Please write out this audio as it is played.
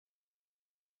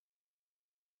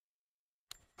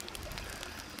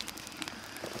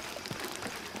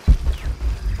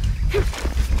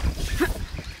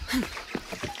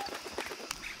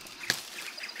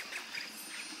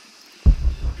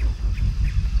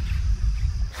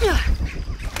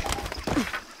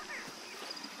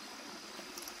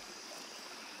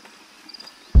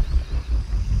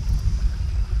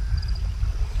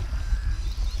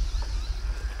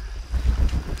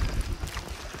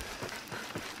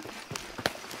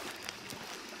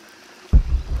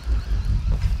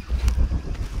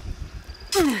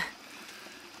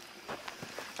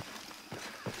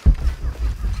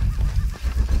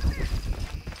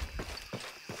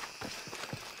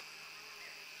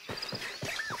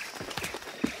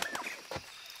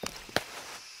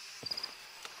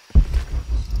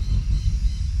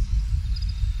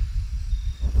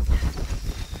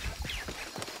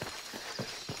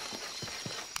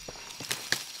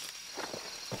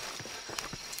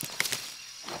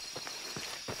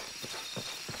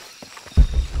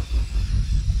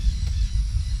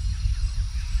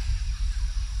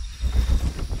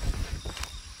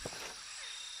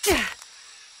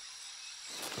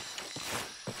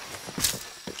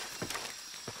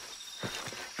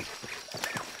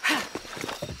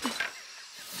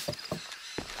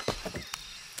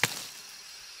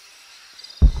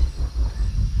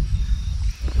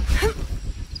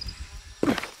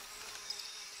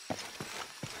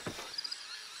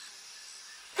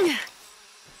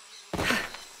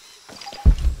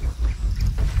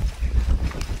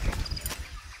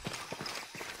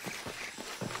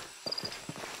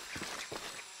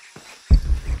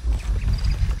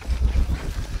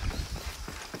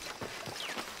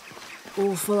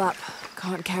All full up.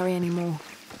 Can't carry any more.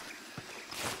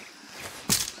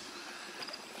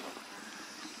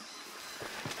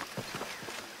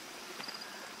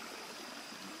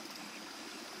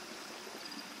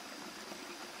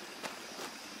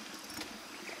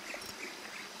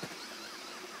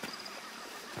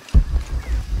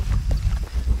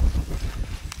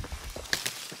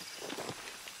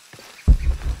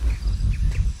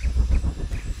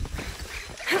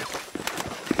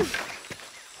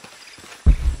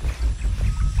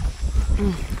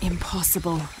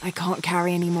 Impossible. I can't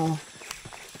carry any more.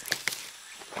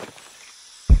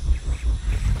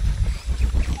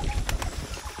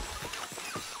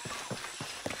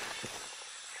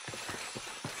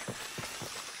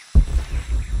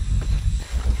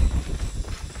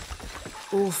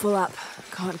 All full up.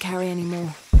 Can't carry any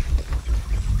more.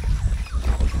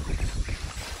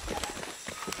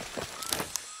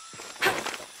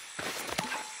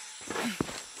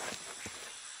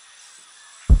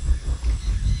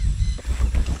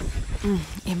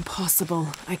 Impossible.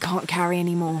 I can't carry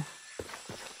any more.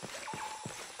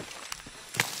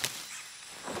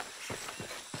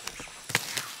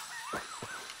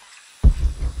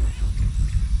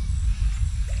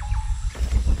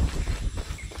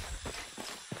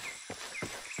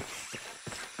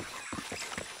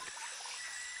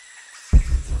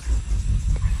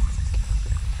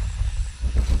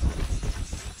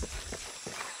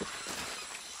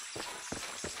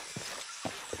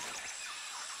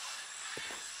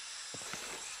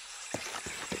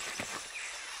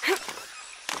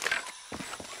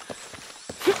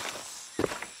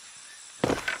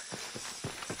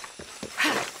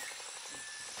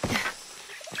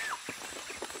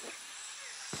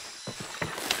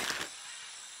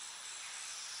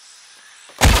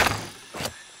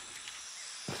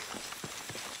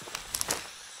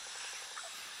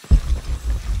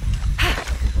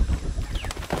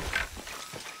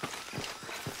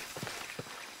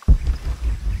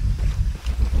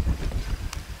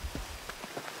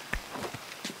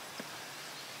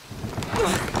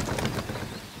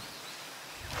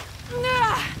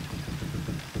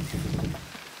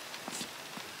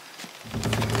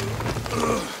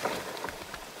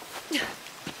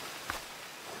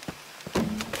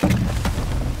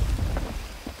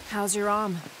 How's your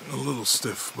arm? A little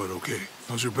stiff, but okay.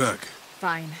 How's your back?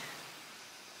 Fine.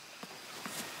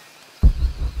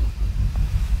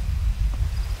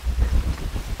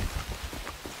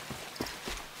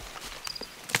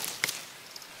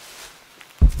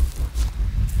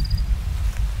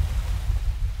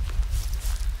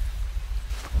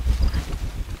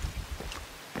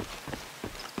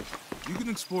 You can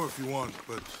explore if you want,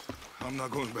 but I'm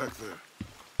not going back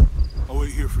there. I'll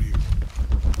wait here for you.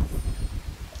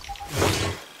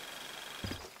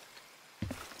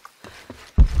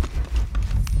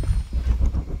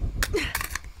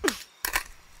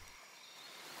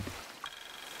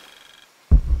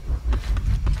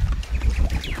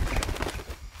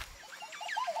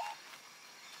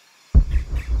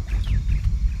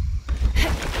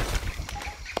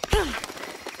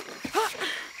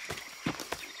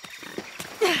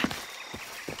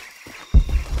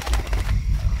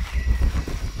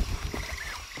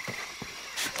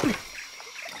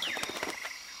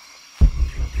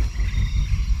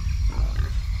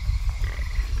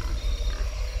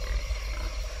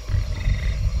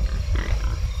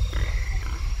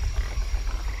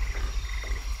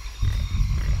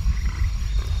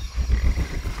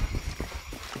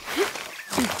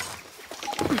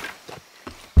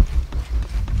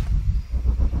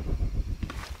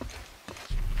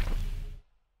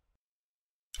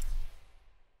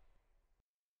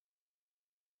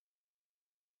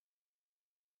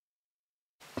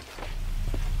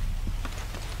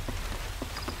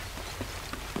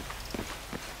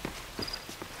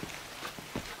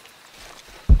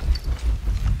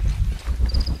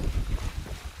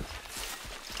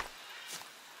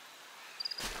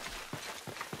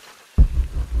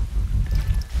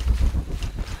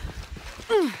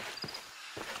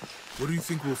 What do you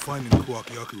think we'll find in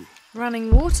Kuakyaku?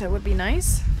 Running water would be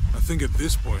nice. I think at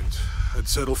this point, I'd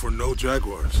settle for no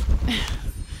jaguars.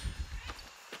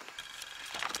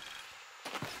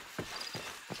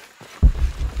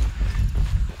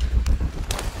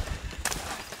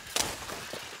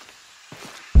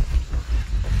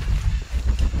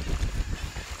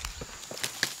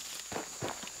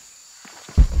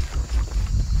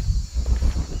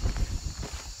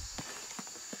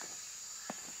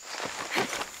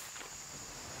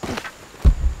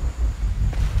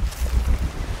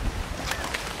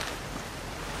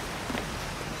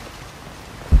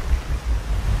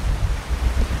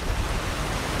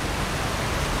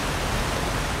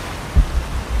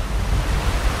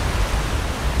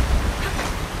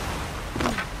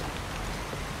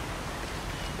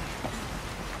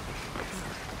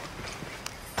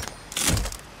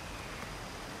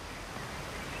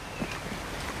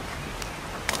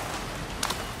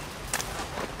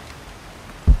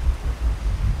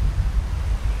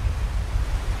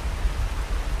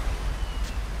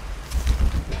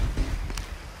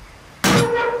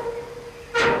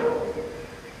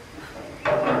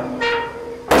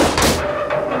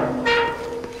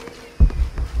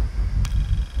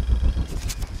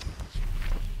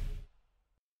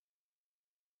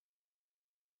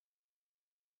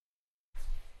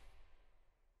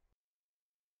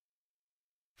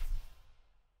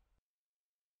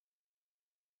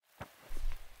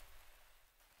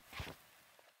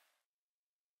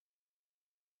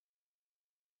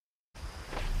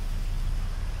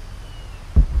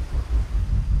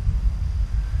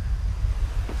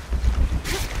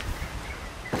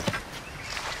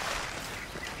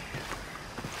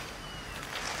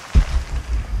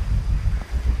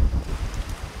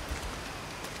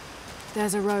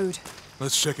 There's a road.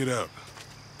 Let's check it out.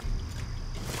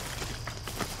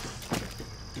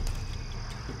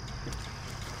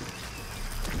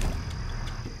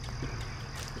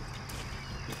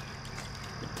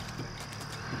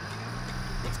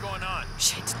 What's going on?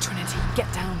 Shit, Trinity,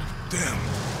 get down. Damn.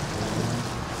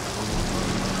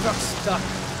 Truck's stuck.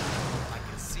 I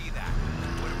can see that.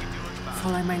 What are we doing about it?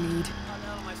 Follow my lead. How the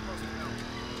hell am I supposed to know?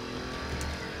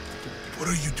 What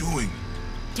are you doing?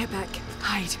 Get back.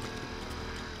 Hide.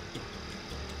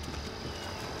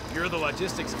 You're the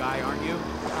logistics guy, aren't you?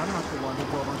 I'm not the one who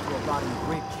drove onto a bottom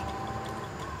bridge.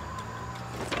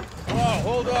 Oh,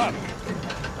 hold up!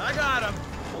 I got him!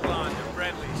 Hold on, they're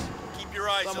friendlies. Keep your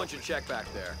eyes Someone open. should check back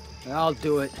there. I'll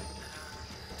do it.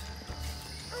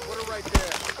 Put it right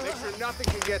there. Make sure nothing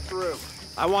can get through.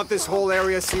 I want this whole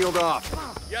area sealed off.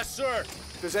 Yes, sir!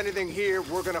 If there's anything here,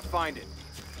 we're gonna find it.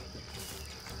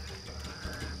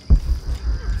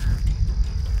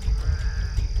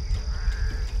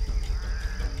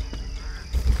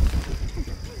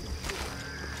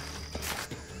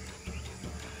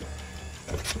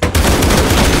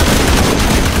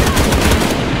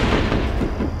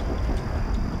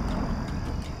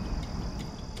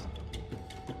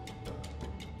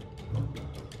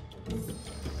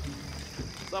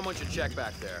 Someone should check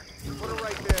back there. Put it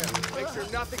right there. Make sure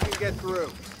nothing can get through.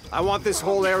 I want this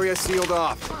whole area sealed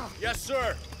off. Yes,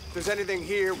 sir! If there's anything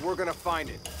here, we're gonna find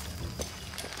it.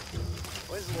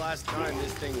 When's the last time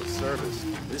this thing was serviced?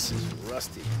 This is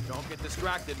rusty. Don't get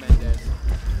distracted, Mendez.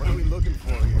 What are we looking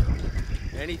for here?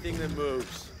 Anything that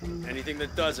moves, anything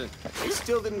that doesn't. We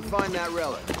still didn't find that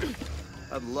relic.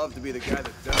 I'd love to be the guy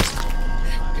that does.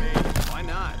 I mean, Why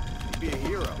not? You'd be a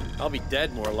hero. I'll be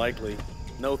dead more likely.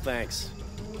 No thanks.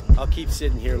 I'll keep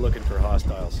sitting here looking for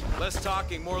hostiles. Less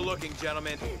talking, more looking,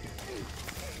 gentlemen.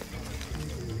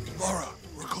 Lara,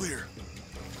 we're clear.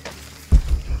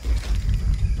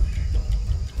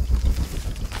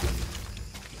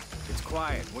 It's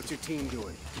quiet. What's your team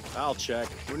doing? I'll check.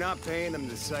 We're not paying them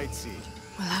to sightsee.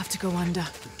 We'll have to go under.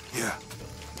 Yeah.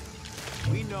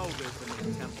 We know there's a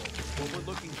main temple. What we're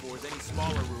looking for is any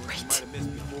smaller ruins we might have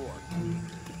missed before.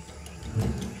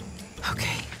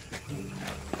 Okay.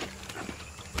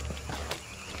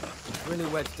 It's really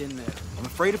wedged in there. I'm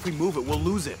afraid if we move it, we'll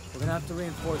lose it. We're gonna have to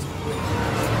reinforce the bridge.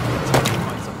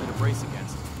 Find something to brace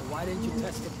against. Well, why didn't you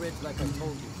test the bridge like I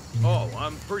told you? Oh,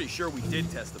 I'm pretty sure we did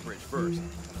test the bridge first.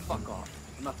 Fuck off.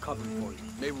 I'm not covering for you.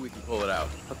 Maybe we can pull it out.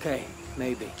 Okay,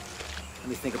 maybe. Let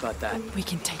me think about that. We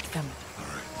can take them.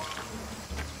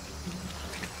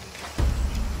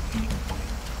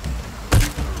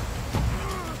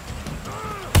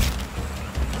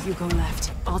 You go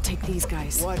left. I'll take these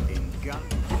guys. What in God?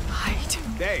 Hide.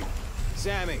 Dave,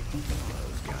 Sammy,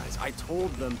 those guys. I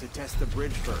told them to test the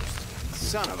bridge first.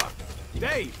 Son of a...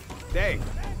 Dave! Dave!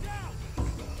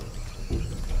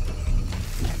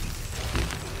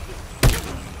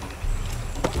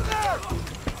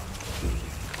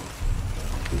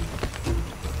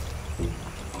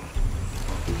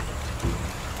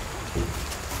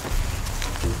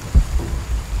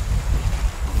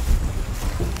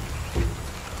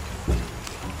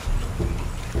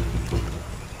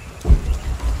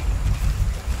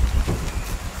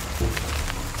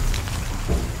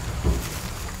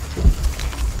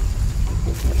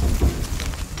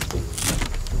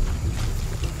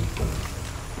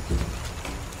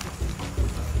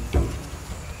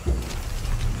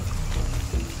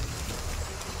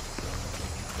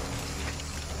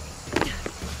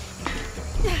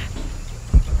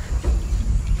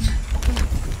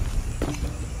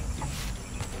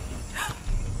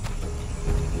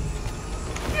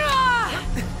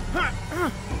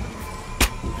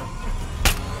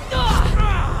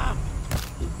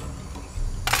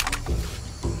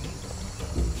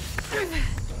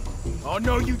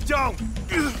 don't!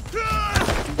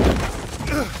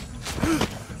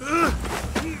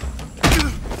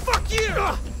 Fuck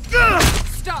you!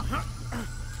 Stop!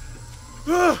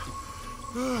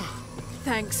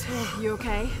 Thanks. You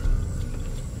okay?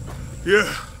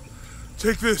 Yeah.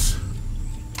 Take this.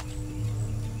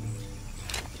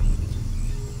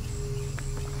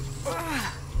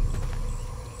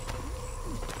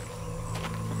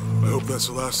 I hope that's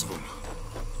the last of them.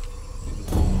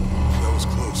 That was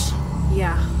close.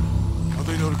 Yeah. How'd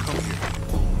they know to come here?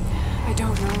 I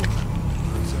don't know.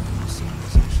 Not exactly the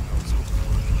civilization I was hoping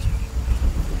for.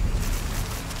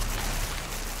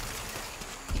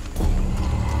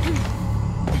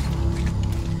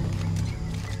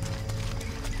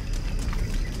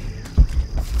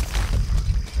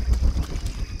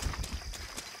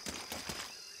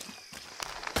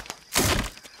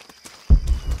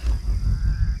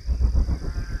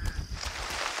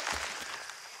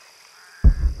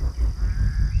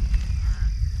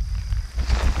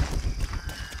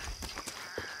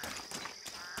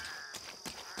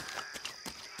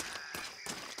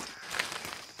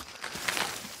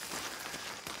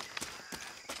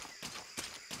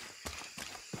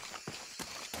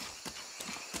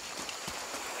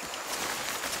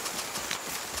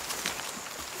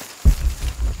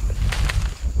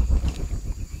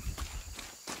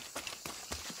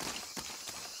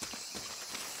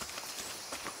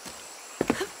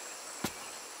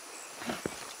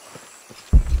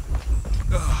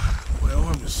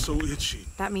 So itchy.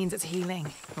 That means it's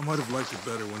healing. I might have liked it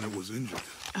better when it was injured.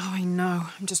 Oh, I know.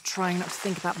 I'm just trying not to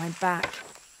think about my back.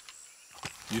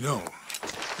 You know,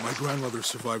 my grandmother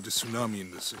survived a tsunami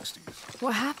in the 60s.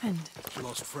 What happened? She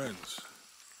lost friends.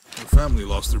 Her family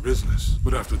lost their business.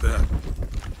 But after that,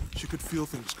 she could feel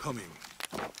things coming.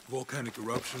 Volcanic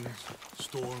eruptions,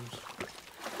 storms.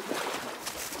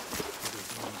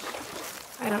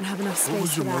 I don't have enough space What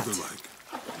was your for that. mother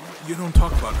like? You don't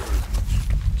talk about her as much.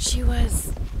 She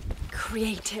was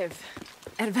creative,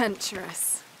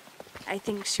 adventurous. I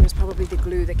think she was probably the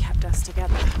glue that kept us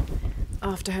together.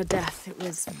 After her death, it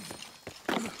was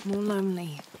more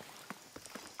lonely.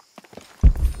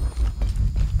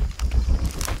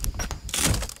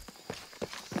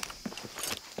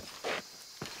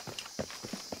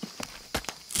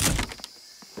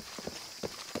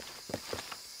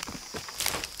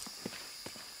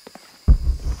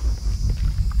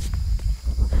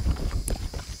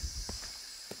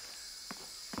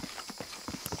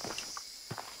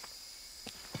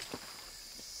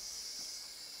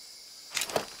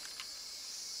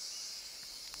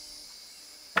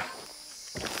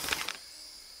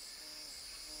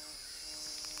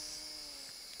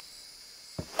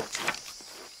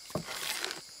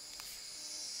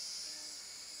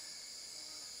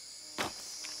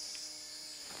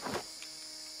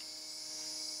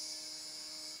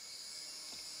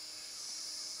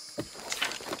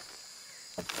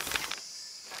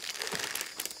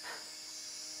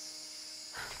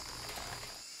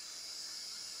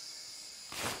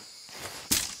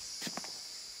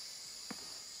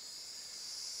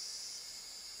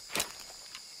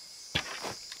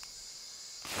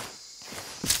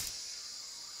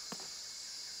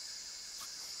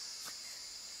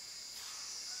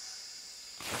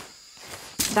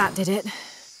 That did it.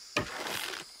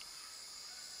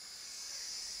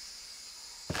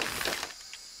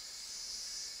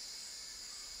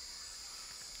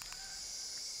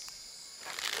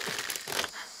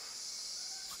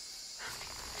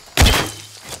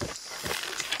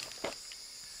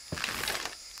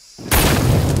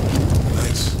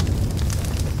 Nice.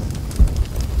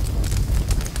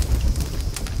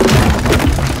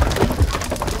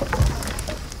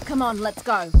 Come on, let's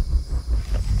go.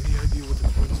 Any idea what the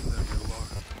twins in that riddle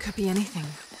are? Could be anything.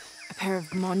 A pair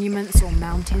of monuments or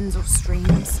mountains or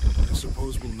streams. I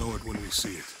suppose we'll know it when we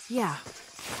see it. Yeah.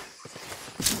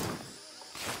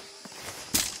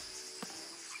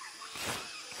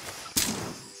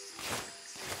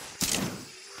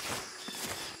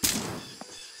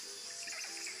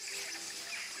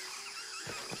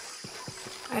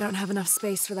 I don't have enough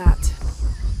space for that.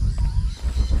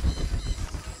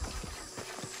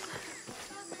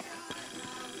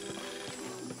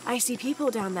 I see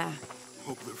people down there.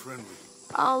 Hope they're friendly.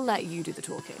 I'll let you do the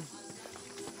talking.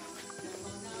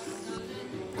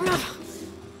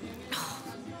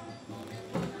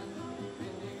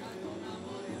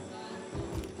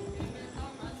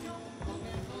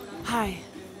 Hi.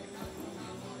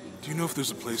 Do you know if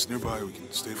there's a place nearby we can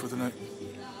stay for the night?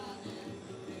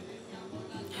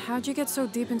 How'd you get so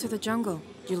deep into the jungle?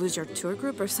 You lose your tour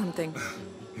group or something?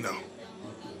 No.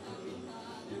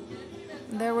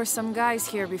 There were some guys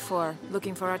here before,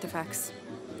 looking for artifacts.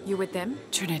 You with them?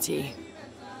 Trinity.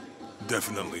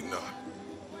 Definitely not.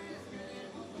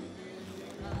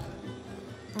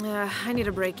 I need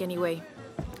a break anyway.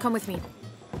 Come with me.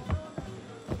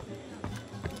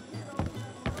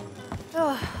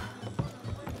 Oh,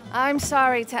 I'm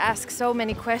sorry to ask so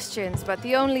many questions, but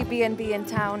the only B&B in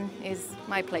town is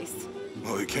my place.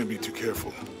 Well, you can't be too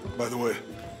careful. By the way,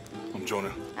 I'm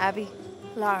Jonah. Abby,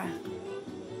 Lara.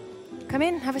 Come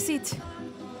in, have a seat.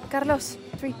 Carlos,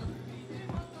 3.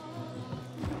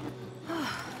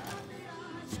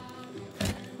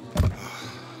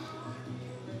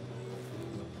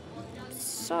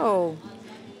 So,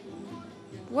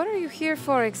 what are you here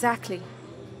for exactly?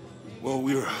 Well,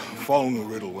 we were following a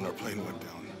riddle when our plane went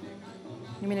down.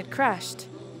 You mean it crashed?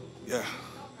 Yeah.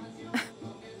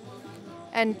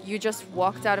 And you just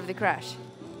walked out of the crash?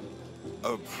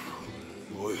 Well,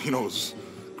 you know, it was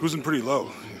cruising pretty low.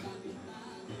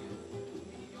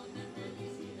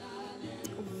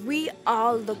 We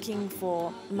are looking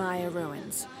for Maya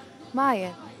ruins.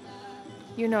 Maya?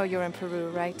 You know you're in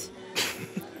Peru, right?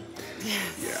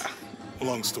 Yeah.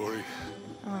 Long story.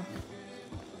 Oh.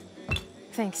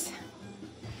 Thanks.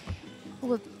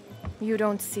 Well, you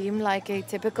don't seem like a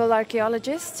typical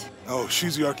archaeologist. Oh,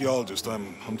 she's the archaeologist.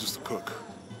 I'm just a cook.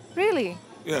 Really?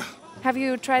 Yeah. Have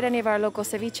you tried any of our local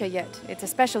ceviche yet? It's a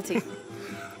specialty.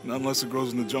 Not unless it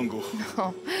grows in the jungle.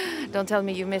 Oh, don't tell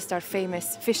me you missed our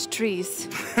famous fish trees.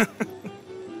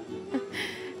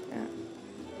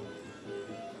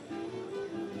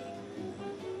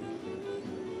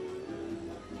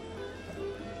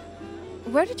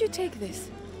 Where did you take this?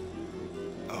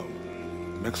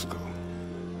 Mexico.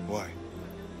 Why?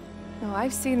 Oh,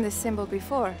 I've seen this symbol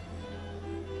before.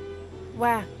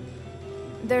 Where?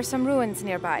 There's some ruins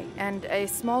nearby, and a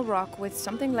small rock with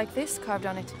something like this carved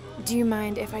on it. Do you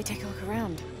mind if I take a look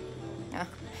around?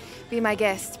 Be my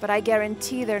guest, but I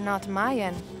guarantee they're not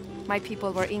Mayan. My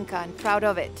people were Inca and proud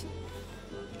of it.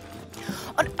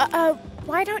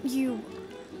 Why don't you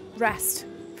rest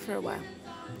for a while?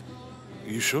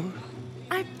 You sure?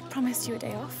 I promised you a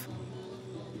day off.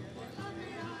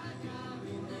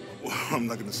 Well, I'm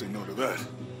not gonna say no to that.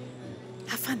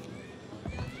 Have fun.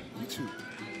 You too.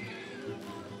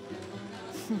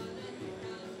 You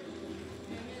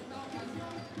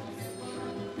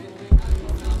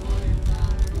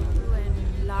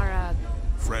and Lara...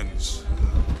 Friends.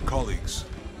 Colleagues.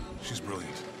 She's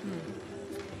brilliant.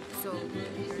 So...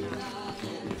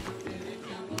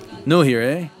 New here,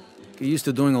 eh? Get used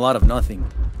to doing a lot of nothing.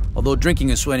 Although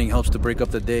drinking and sweating helps to break up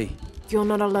the day. You're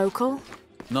not a local?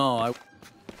 No, I...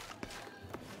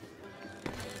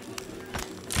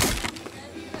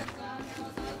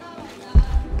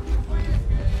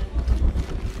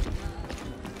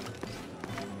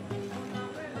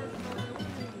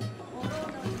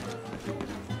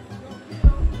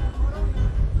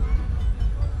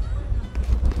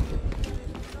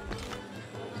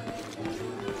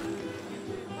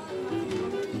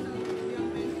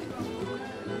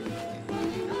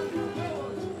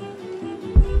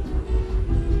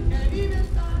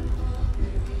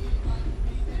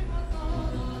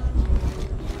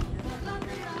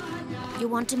 You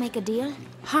want to make a deal?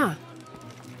 Huh.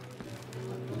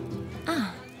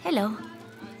 Ah, hello.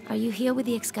 Are you here with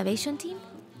the excavation team?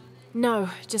 No,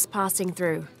 just passing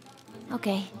through.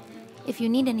 Okay. If you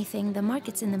need anything, the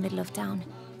market's in the middle of town.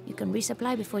 You can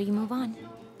resupply before you move on.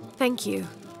 Thank you.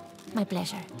 My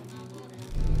pleasure.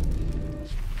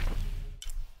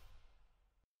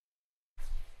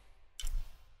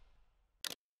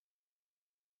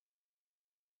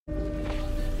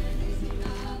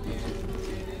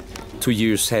 Two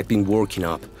years I've been working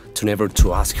up to never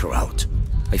to ask her out.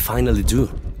 I finally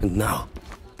do, and now,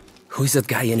 who is that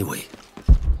guy anyway?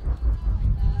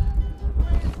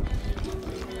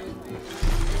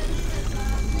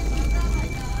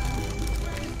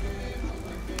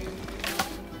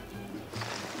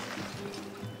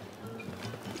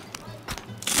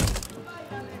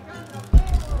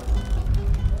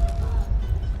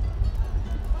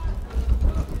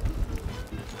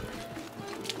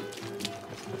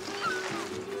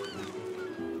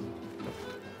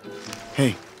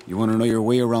 Hey, you want to know your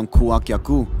way around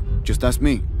Kuakyaku? Just ask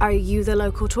me. Are you the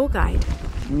local tour guide?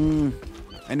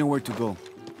 I know where to go,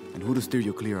 and who to steer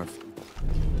you clear of.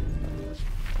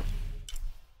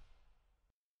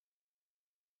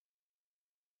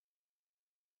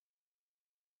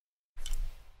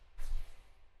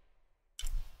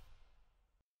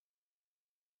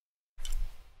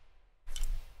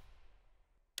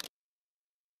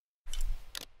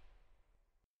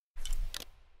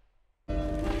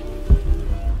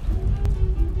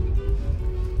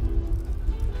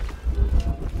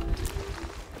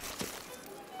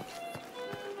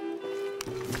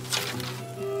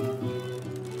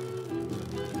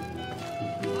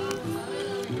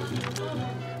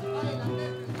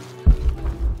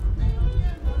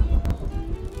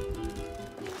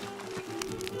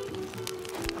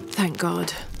 Thank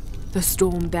God. The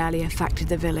storm barely affected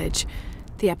the village.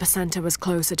 The epicenter was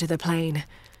closer to the plain.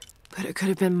 But it could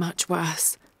have been much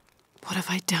worse. What have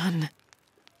I done?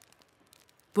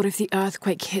 What if the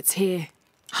earthquake hits here?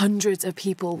 Hundreds of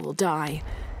people will die.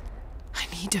 I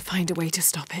need to find a way to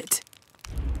stop it.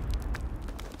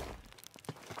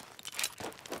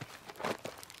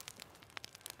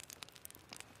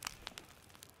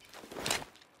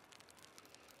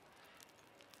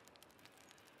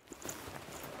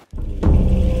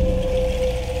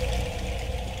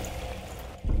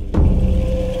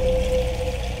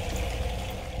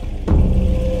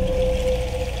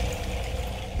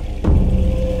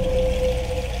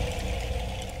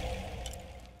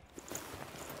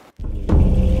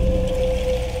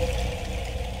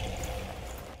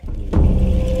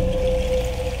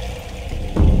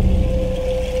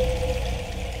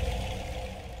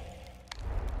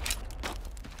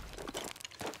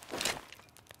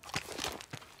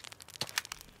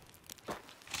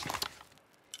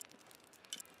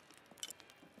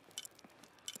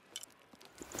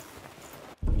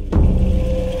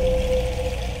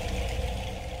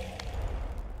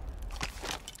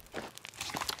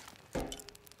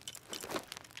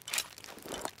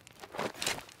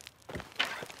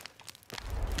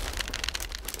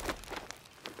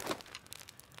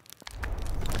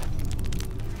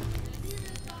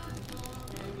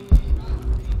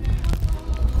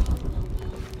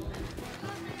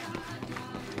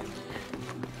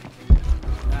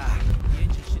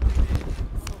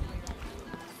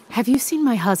 Have you seen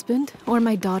my husband or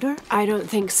my daughter? I don't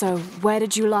think so. Where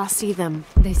did you last see them?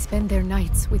 They spend their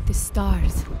nights with the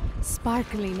stars,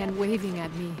 sparkling and waving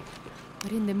at me.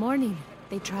 But in the morning,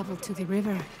 they travel to the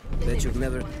river. Bet you've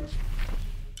never...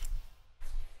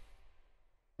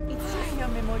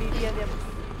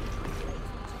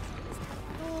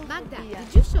 Magda,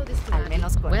 did you show this to Al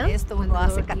menos con well, esto uno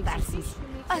hace catarsis.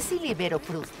 Así libero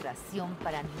frustración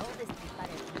para no destripar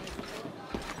el...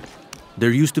 There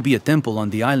used to be a temple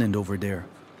on the island over there,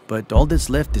 but all that's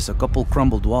left is a couple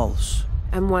crumbled walls.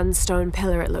 And one stone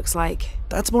pillar, it looks like.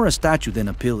 That's more a statue than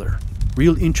a pillar.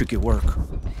 Real intricate work.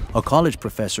 A college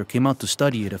professor came out to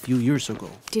study it a few years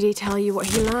ago. Did he tell you what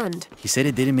he learned? He said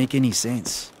it didn't make any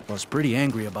sense. Was pretty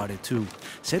angry about it too.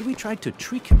 Said we tried to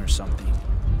trick him or something.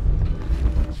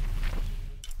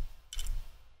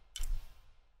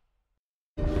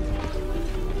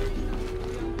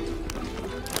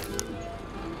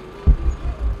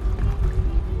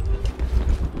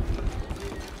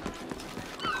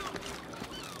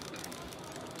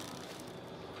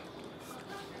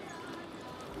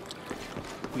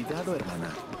 Cuidado,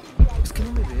 hermana. ¿Es que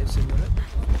no me ve, señora?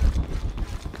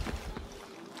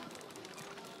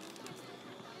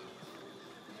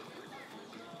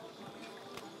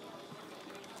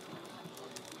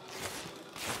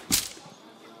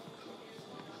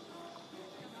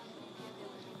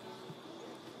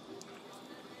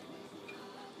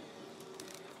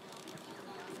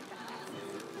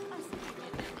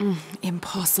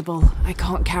 Impossible. I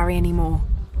can't carry any more.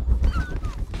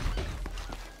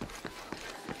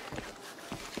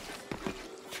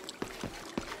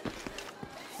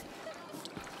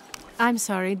 I'm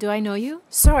sorry, do I know you?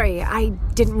 Sorry, I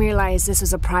didn't realize this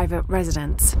was a private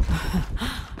residence.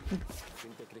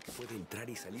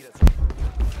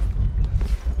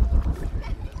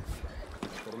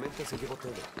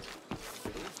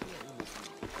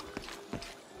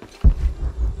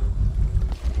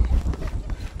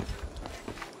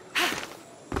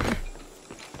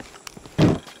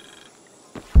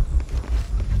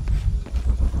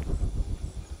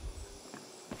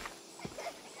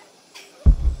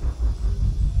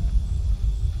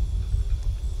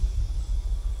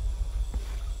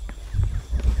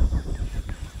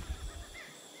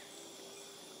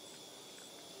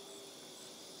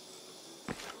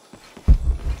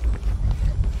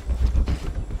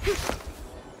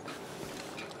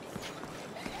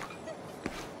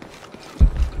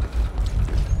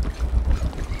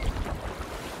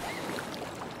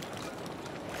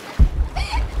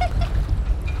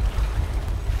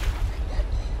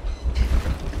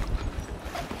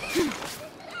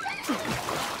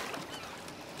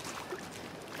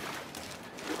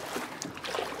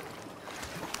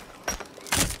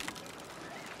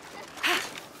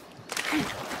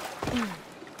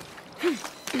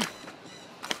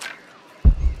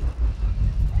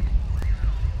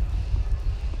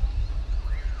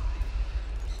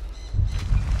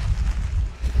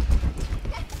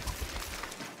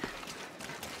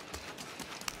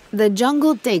 The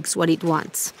jungle takes what it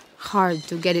wants. Hard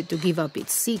to get it to give up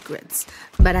its secrets.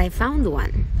 But I found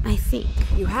one, I think.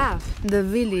 You have? The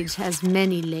village has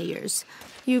many layers.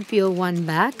 You peel one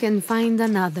back and find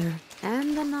another,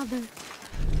 and another.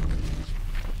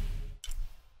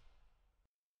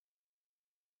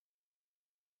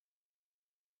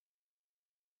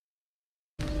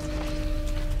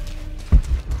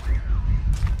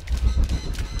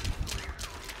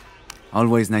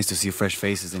 Always nice to see fresh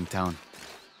faces in town.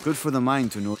 Good for the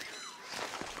mind to know.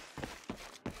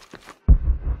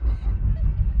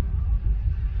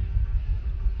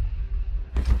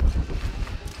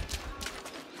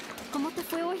 ¿Cómo te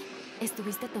fue hoy?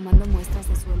 Estuviste tomando muestras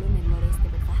de suelo en el noreste,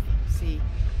 ¿verdad? Sí,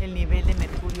 el nivel de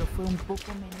mercurio fue un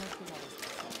poco menor que la vez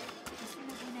pasada. Es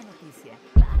una buena noticia.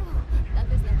 Claro, tal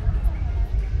vez la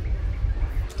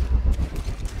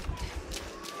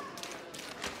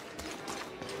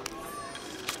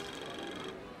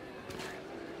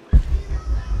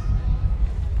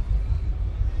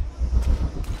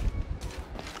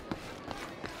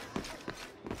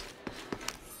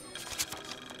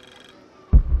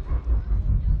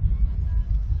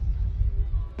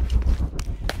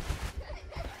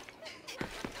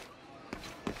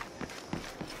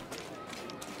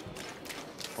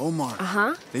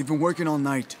Omar. They've been working all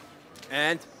night.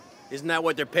 And? Isn't that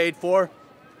what they're paid for?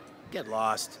 Get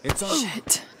lost. It's all...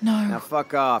 Shit, no. Now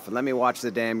fuck off and let me watch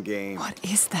the damn game. What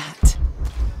is that?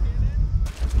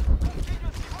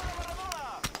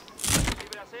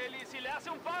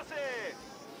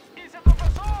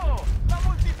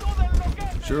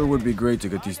 Sure would be great to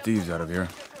get these thieves out of here.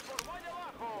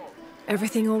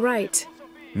 Everything all right?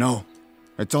 No.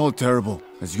 It's all terrible,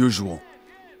 as usual.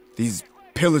 These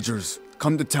pillagers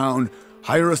come to town,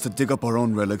 hire us to dig up our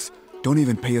own relics, don't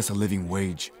even pay us a living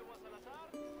wage.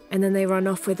 And then they run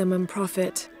off with them and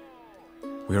profit.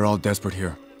 We are all desperate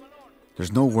here.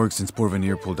 There's no work since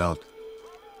Porvenir pulled out.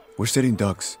 We're sitting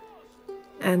ducks.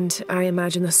 And I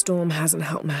imagine the storm hasn't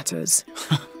helped matters.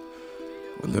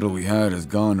 What little we had is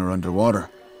gone or underwater.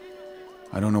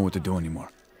 I don't know what to do anymore.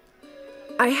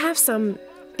 I have some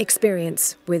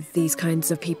experience with these kinds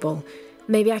of people.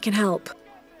 Maybe I can help.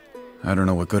 I don't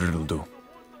know what good it'll do.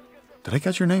 Did I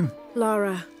catch your name?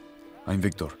 Lara. I'm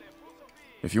Victor.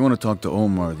 If you want to talk to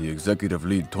Omar, the executive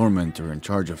lead tormentor in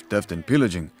charge of theft and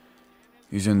pillaging,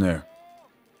 he's in there.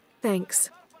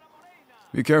 Thanks.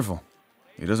 Be careful.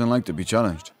 He doesn't like to be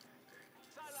challenged.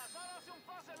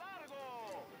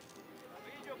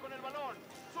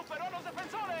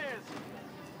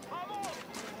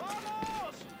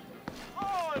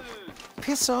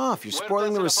 Piss off, you're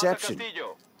spoiling the reception.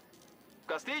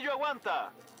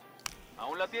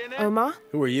 Omar?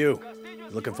 Who are you?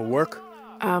 Looking for work?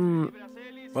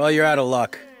 Well, you're out of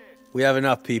luck. We have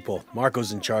enough people.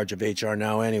 Marco's in charge of HR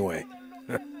now anyway.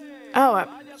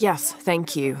 Yes,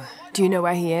 thank you. Do you know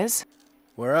where he is?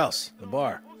 Where else? The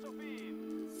bar.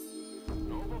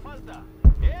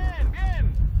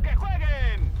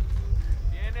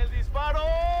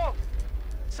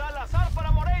 Salazar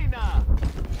para Moreina.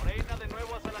 Moreina de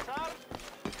nuevo a Salazar.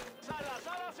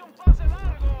 Salazar hace un pase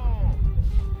largo.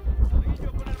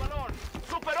 Murillo con el balón.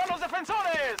 Superó los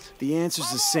defensores. The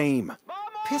answer's the same.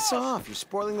 Piss off, you're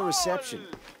spoiling the reception.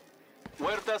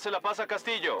 Huerta se la pasa a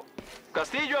Castillo.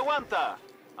 Castillo aguanta.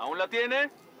 ¿Aún la tiene?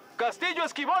 Castillo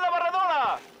esquivó la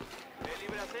barredora. Le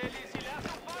libra Celis y le hace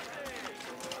un pase.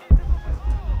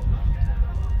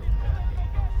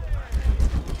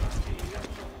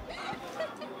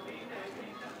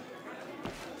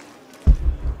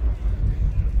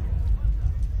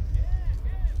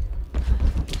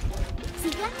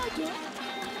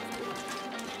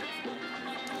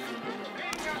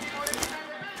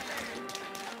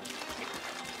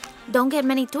 Don't get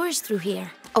many tourists through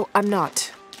here. Oh, I'm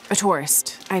not a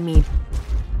tourist. I mean...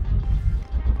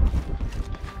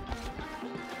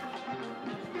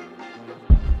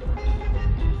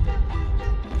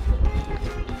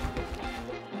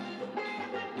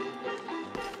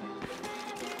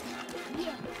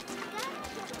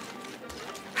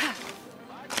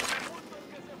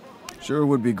 Sure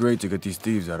would be great to get these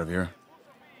thieves out of here.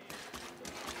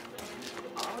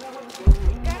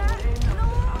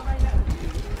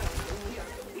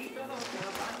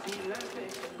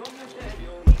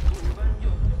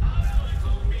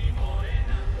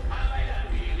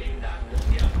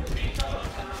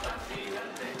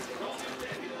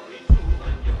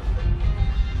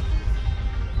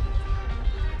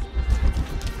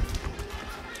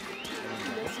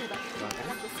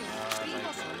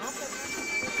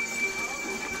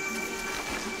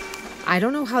 I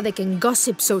don't know how they can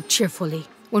gossip so cheerfully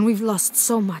when we've lost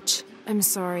so much. I'm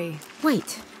sorry.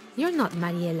 Wait, you're not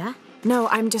Mariela. No,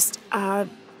 I'm just,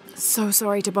 so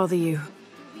sorry to bother you. To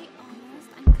be honest,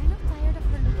 I'm kind of tired of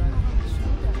her looking over my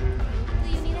shoulder. Do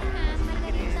you need a hand,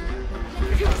 Margarita?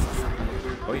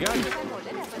 Oigan,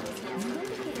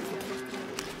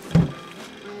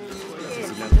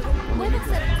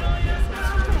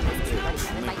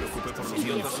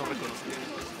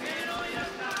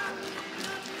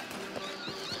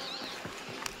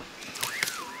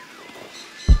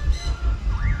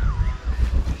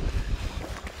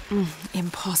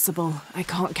 Impossible. I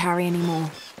can't carry anymore.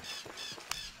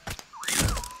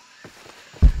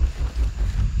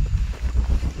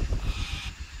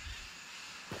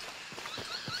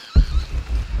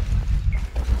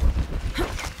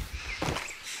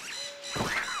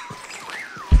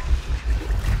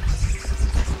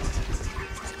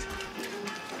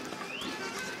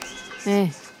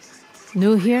 Hey,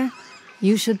 new here?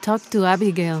 You should talk to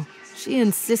Abigail. She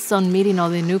insists on meeting all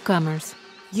the newcomers.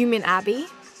 You mean Abby?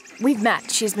 We've met.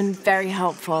 She's been very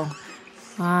helpful.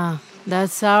 Ah,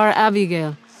 that's our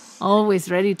Abigail.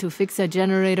 Always ready to fix a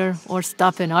generator or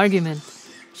stop an argument.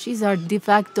 She's our de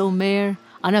facto mayor,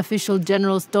 unofficial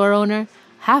general store owner,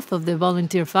 half of the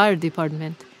volunteer fire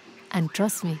department. And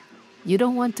trust me, you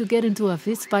don't want to get into a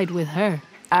fistfight with her.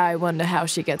 I wonder how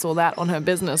she gets all that on her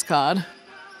business card.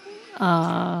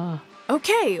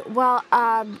 Okay, well,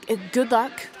 good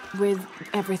luck with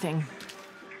everything.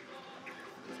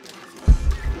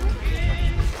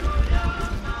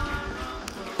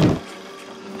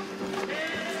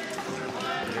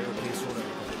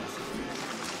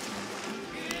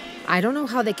 I don't know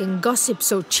how they can gossip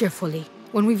so cheerfully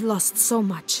when we've lost so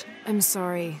much. I'm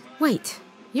sorry. Wait,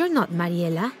 you're not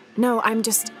Mariela? No, I'm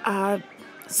just,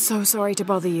 so sorry to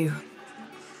bother you.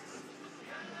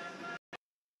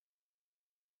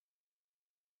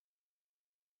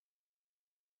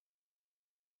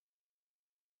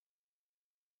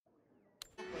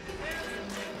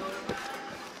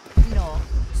 No,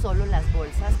 solo las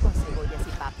bolsas con cebollas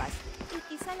y papas. Y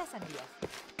quizá las sandías.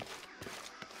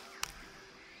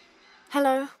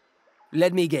 Hello?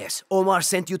 Let me guess. Omar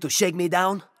sent you to shake me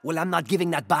down? Well, I'm not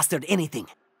giving that bastard anything.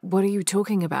 What are you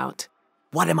talking about?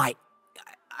 What am I?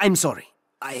 I'm sorry.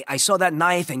 I saw that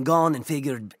knife and gun and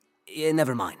figured...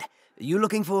 never mind. You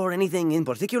looking for anything in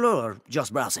particular or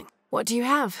just browsing? What do you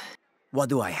have? What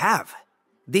do I have?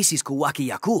 This is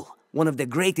Kuwaki-Yaku, one of the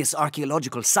greatest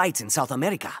archaeological sites in South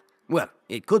America. Well,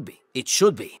 it could be. It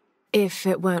should be. If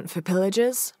it weren't for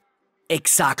pillagers?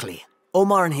 Exactly.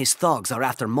 Omar and his thugs are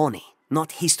after money,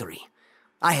 not history.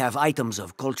 I have items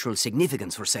of cultural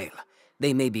significance for sale.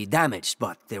 They may be damaged,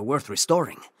 but they're worth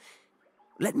restoring.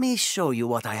 Let me show you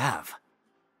what I have.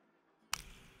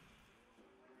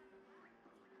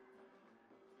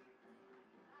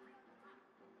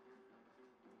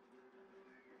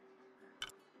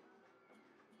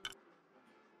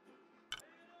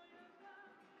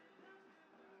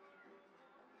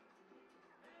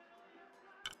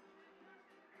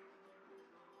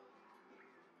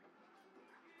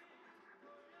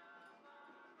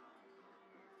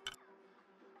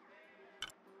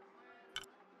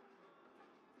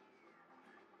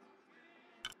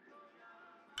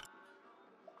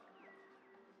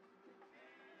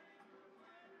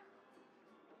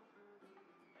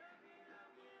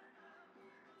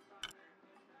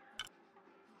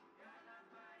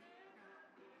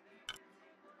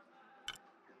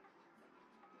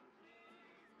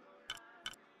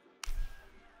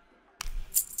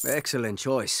 Excellent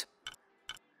choice.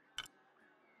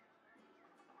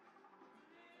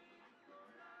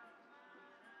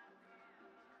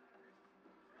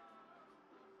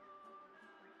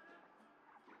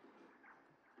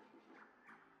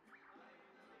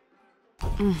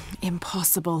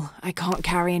 Impossible. I can't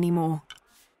carry anymore.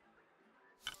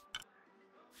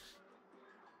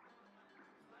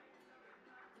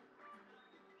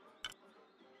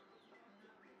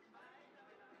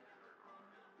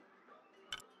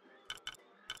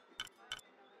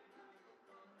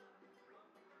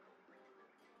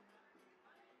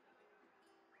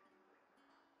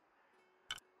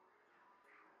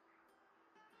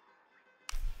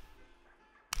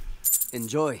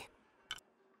 Enjoy.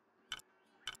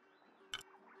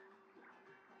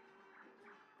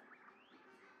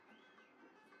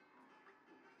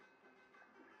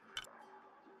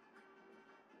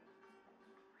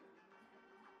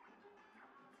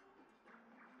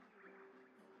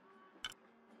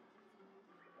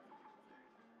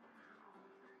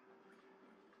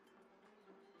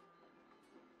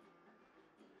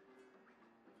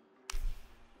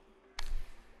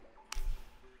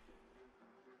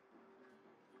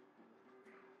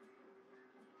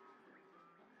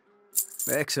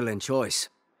 Excellent choice.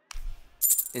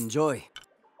 Enjoy.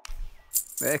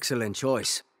 Excellent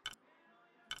choice.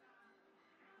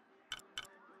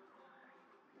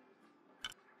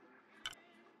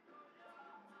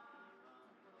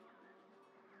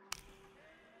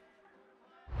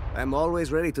 I'm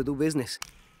always ready to do business.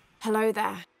 Hello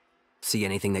there. See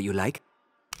anything that you like?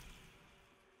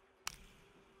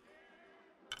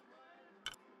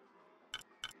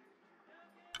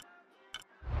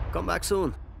 Come back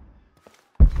soon.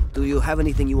 Do you have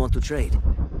anything you want to trade?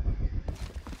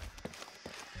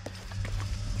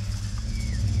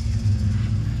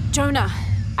 Jonah,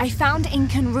 I found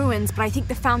Incan ruins, but I think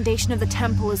the foundation of the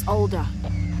temple is older.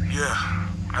 Yeah,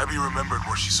 Abby remembered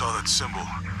where she saw that symbol.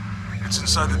 It's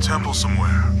inside the temple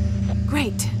somewhere.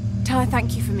 Great. Tell her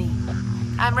thank you for me.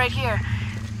 I'm right here.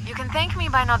 You can thank me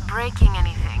by not breaking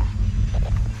anything.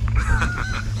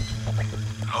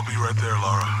 I'll be right there,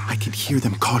 Lara. I can hear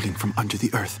them calling from under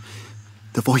the earth.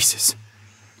 The voices.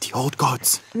 The old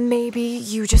gods. Maybe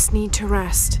you just need to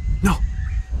rest. No.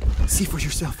 See for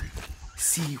yourself.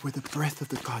 See where the breath of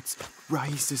the gods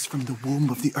rises from the womb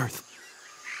of the earth.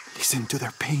 Listen to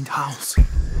their pained howls.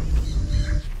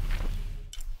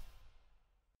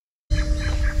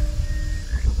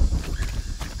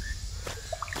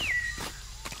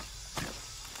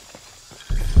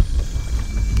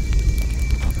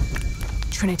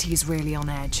 Trinity's really on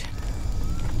edge.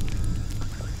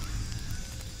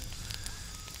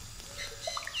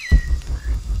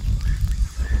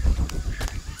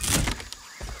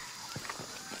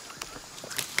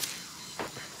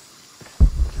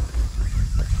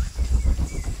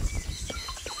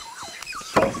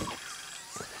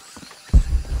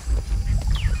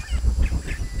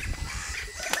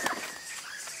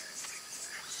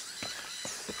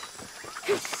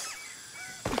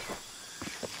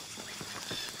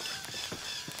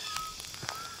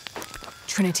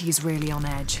 Trinity's really on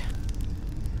edge.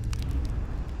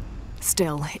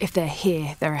 Still, if they're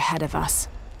here, they're ahead of us.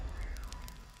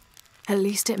 At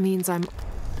least it means I'm...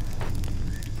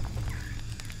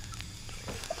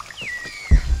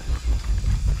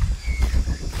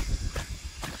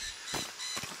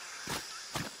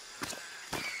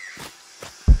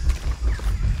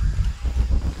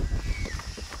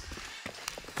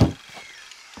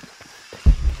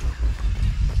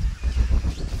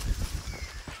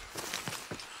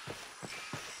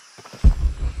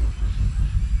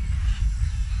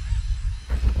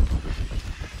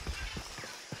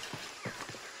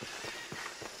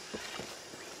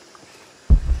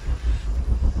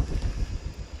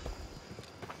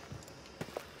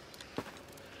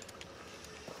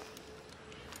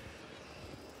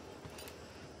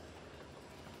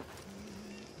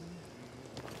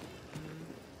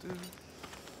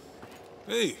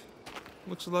 Hey,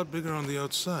 looks a lot bigger on the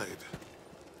outside.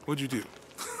 What'd you do?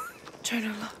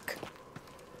 Jonah, look.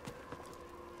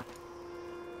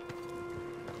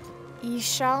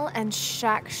 Ishal and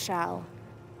Shakshal,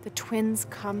 the twins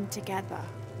come together.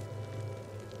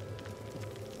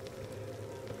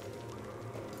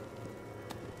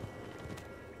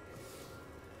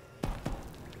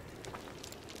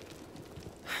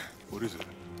 What is it?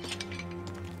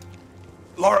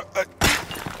 Lara,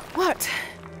 What?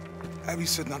 Abby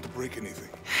said not to break anything.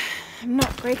 I'm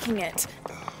not breaking it.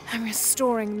 I'm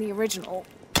restoring the original.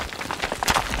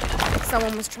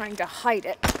 Someone was trying to hide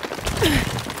it.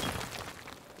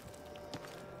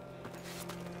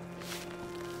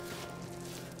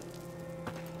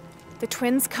 The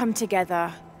twins come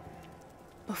together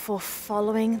before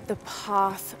following the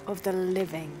path of the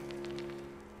living.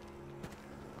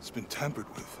 It's been tampered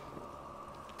with.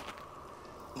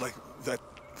 Like that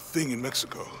thing in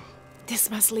Mexico. This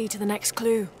must lead to the next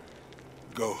clue.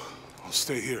 Go. I'll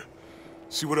stay here.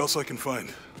 See what else I can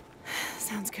find.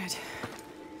 Sounds good.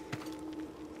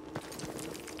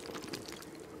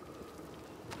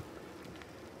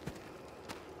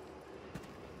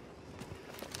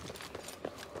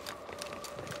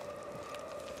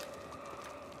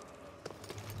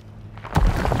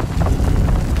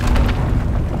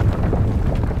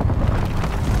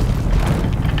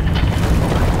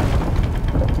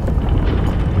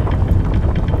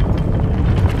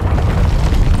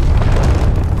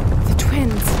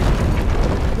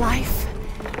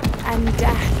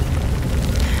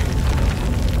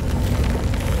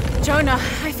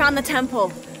 I found the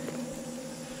temple.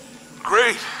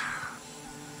 Great!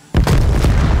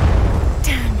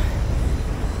 Damn.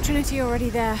 Trinity already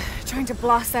there, trying to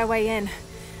blast their way in.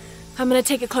 I'm gonna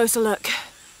take a closer look.